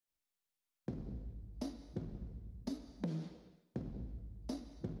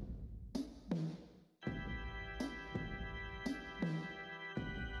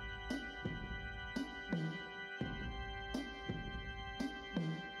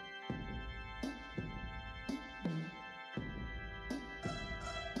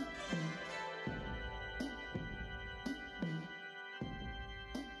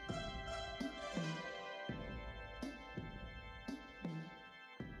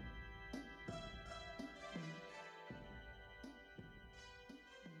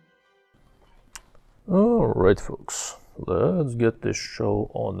Alright folks, let's get this show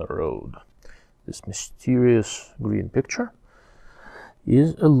on the road. This mysterious green picture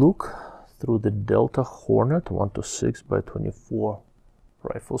is a look through the Delta Hornet 1-6x24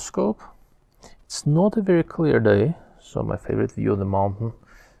 rifle scope. It's not a very clear day, so my favorite view of the mountain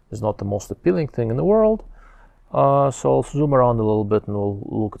is not the most appealing thing in the world. So I'll zoom around a little bit and we'll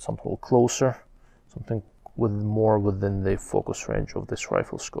look at something a little closer, something with more within the focus range of this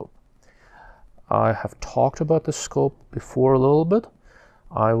rifle scope. I have talked about the scope before a little bit.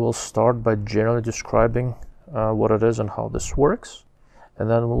 I will start by generally describing what it is and how this works, and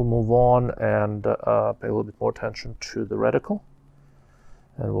then we'll move on and pay a little bit more attention to the reticle,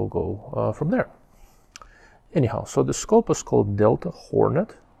 and we'll go from there. Anyhow, so the scope is called Delta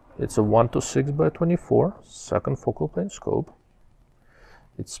Hornet. It's a 1-6x24 second focal plane scope.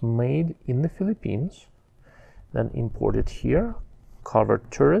 It's made in the Philippines, then imported here,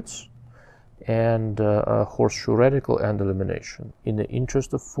 covered turrets, and a horseshoe reticle and illumination. In the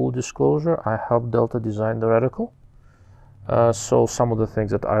interest of full disclosure, I helped Delta design the reticle. So some of the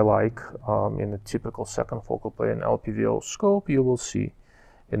things that I like in a typical second focal plane LPVO scope, you will see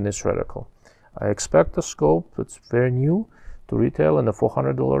in this reticle. I expect the scope, it's very new, to retail in the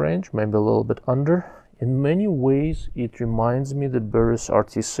 $400 range, maybe a little bit under. In many ways, it reminds me of the Burris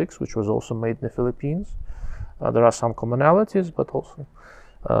RT6, which was also made in the Philippines. There are some commonalities, but also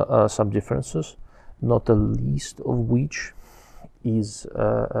some differences, not the least of which is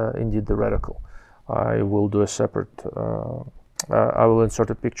indeed the reticle. I will do a separate, I will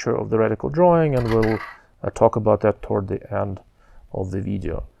insert a picture of the reticle drawing, and we'll talk about that toward the end of the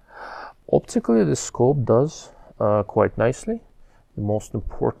video. Optically, the scope does quite nicely. The most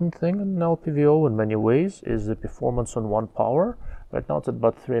important thing in an LPVO in many ways is the performance on 1 power. Right now it's at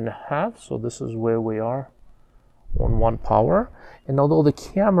about 3.5, so this is where we are on 1 power. And although the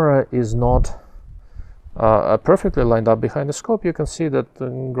camera is not perfectly lined up behind the scope, you can see that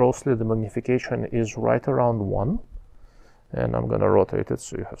grossly the magnification is right around 1. And I'm going to rotate it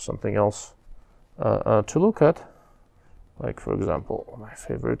so you have something else to look at, like for example my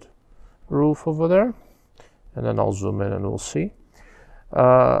favorite roof over there. And then I'll zoom in and we'll see.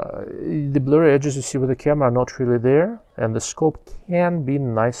 The blurry edges you see with the camera are not really there, and the scope can be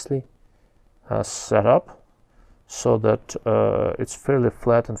nicely set up so that it's fairly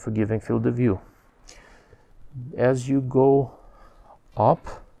flat and forgiving field of view. As you go up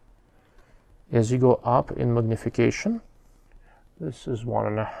in magnification, this is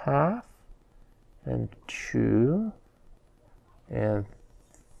 1.5 and 2 and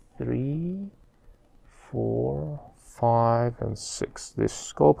 3, 4, 5, and 6. This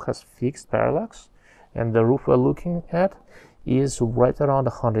scope has fixed parallax, and the roof we're looking at is right around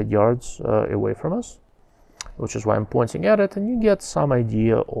 100 yards away from us, which is why I'm pointing at it, and you get some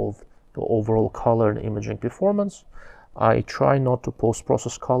idea of the overall color and imaging performance. I try not to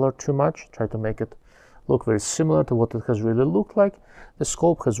post-process color too much, try to make it look very similar to what it has really looked like. The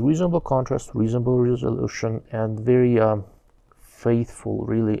scope has reasonable contrast, reasonable resolution, and very faithful,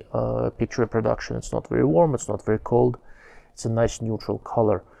 really, picture reproduction. It's not very warm, it's not very cold, it's a nice neutral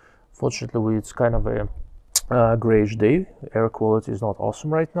color. Fortunately, it's kind of a grayish day. Air quality is not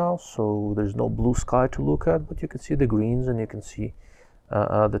awesome right now, so there's no blue sky to look at, but you can see the greens and you can see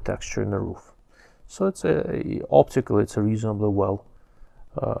the texture in the roof. So it's optically it's a reasonably well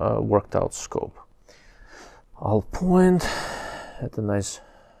worked out scope. I'll point at a nice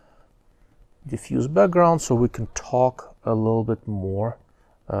diffuse background so we can talk a little bit more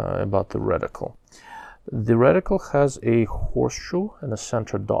about the reticle. The reticle has a horseshoe and a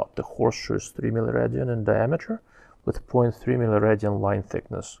center dot. The horseshoe is 3 milliradian in diameter with 0.3 milliradian line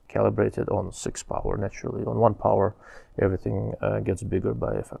thickness, calibrated on 6 power. Naturally, on 1 power, everything gets bigger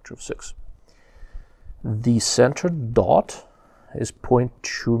by a factor of 6. The center dot is 0.2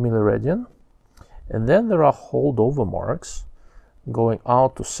 milliradian, and then there are holdover marks going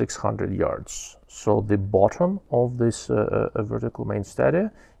out to 600 yards. So the bottom of this vertical main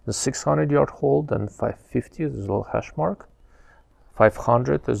stadia is 600 yard hold, and 550 is a little hash mark.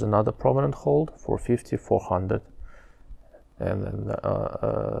 500 is another prominent hold, 450, 400, and then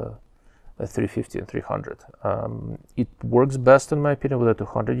 350 and 300. It works best in my opinion with a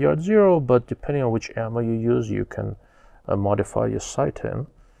 200 yard zero, but depending on which ammo you use, you can modify your sight in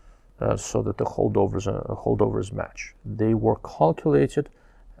so that the holdovers match. They were calculated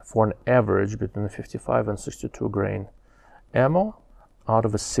for an average between 55 and 62 grain ammo out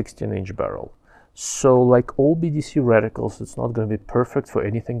of a 16-inch barrel. So like all BDC reticles, it's not going to be perfect for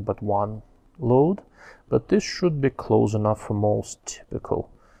anything but one load, but this should be close enough for most typical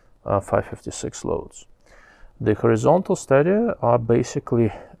 556 loads. The horizontal stadia are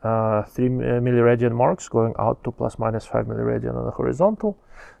basically 3 milliradian marks going out to plus minus 5 milliradian on the horizontal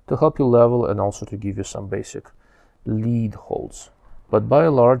to help you level and also to give you some basic lead holds. But by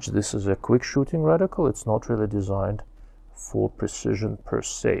and large, this is a quick shooting reticle. It's not really designed for precision per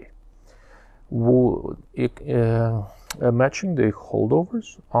se. Matching the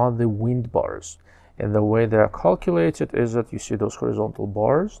holdovers are the wind bars. And the way they are calculated is that you see those horizontal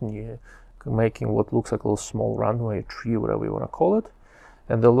bars, and you're making what looks like a little small runway, a tree, whatever you want to call it.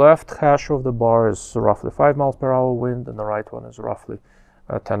 And the left hash of the bar is roughly 5 miles per hour wind, and the right one is roughly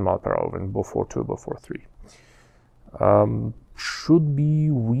 10 miles per hour wind, before 2, before 3. Should be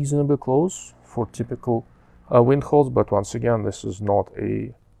reasonably close for typical wind holds, but once again, this is not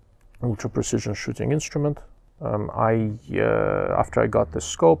a ultra precision shooting instrument. After I got the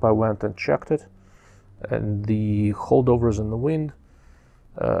scope, I went and checked it, and the holdovers in the wind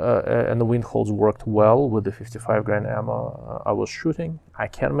and the wind holds worked well with the 55 grain ammo I was shooting. I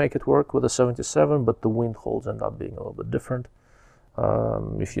can make it work with a 77, but the wind holds end up being a little bit different.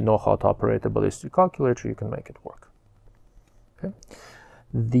 If you know how to operate a ballistic calculator, you can make it work. Okay.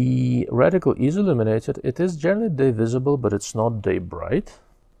 The reticle is illuminated. It is generally day visible, but it's not day bright.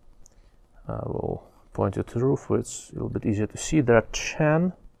 I will point it to the roof where it's a little bit easier to see. There are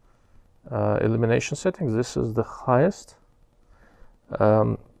 10 illumination settings. This is the highest.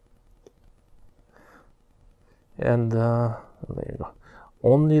 There you go.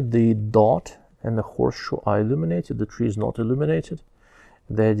 Only the dot and the horseshoe are illuminated. The tree is not illuminated.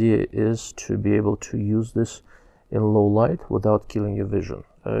 The idea is to be able to use this in low light without killing your vision.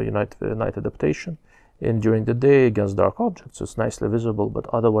 Night adaptation. And during the day against dark objects, it's nicely visible, but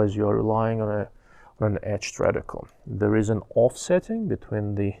otherwise you are relying on an edged reticle. There is an offsetting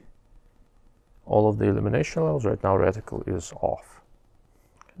between all of the illumination levels. Right now, reticle is off.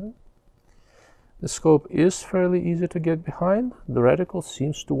 Okay. The scope is fairly easy to get behind. The reticle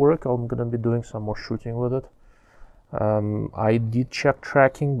seems to work. I'm going to be doing some more shooting with it. I did check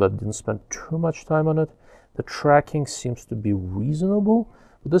tracking, but didn't spend too much time on it. The tracking seems to be reasonable,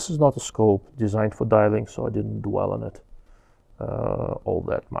 but this is not a scope designed for dialing, so I didn't dwell on it all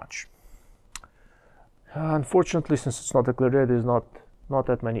that much. Unfortunately, since it's not a clear day, there's not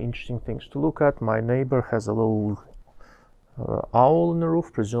that many interesting things to look at. My neighbor has a little owl in the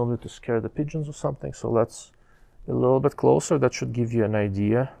roof, presumably to scare the pigeons or something, so let's a little bit closer. That should give you an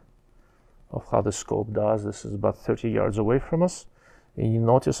idea of how the scope does. This is about 30 yards away from us. And you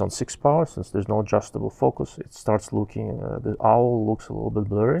notice on 6 power, since there's no adjustable focus, it starts looking, the owl looks a little bit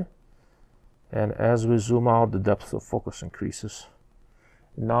blurry. And as we zoom out, the depth of focus increases.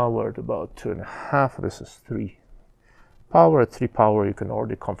 Now we're at about 2.5, this is 3 power. At 3 power, you can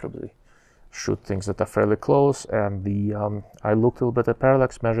already comfortably shoot things that are fairly close. And I looked a little bit at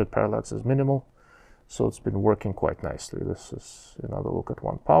parallax, measured parallax is minimal. So it's been working quite nicely. This is another look at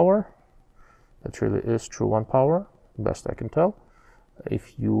 1 power. That really is true 1 power, best I can tell,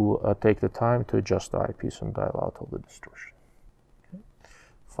 if you take the time to adjust the eyepiece and dial out all the distortion. Okay.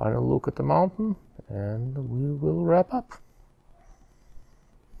 Final look at the mountain, and we will wrap up.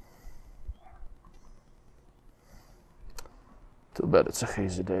 Too bad it's a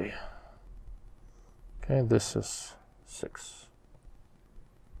hazy day. Okay, this is 6.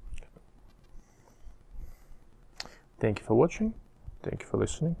 Thank you for watching. Thank you for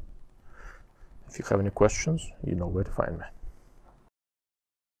listening. If you have any questions, you know where to find me.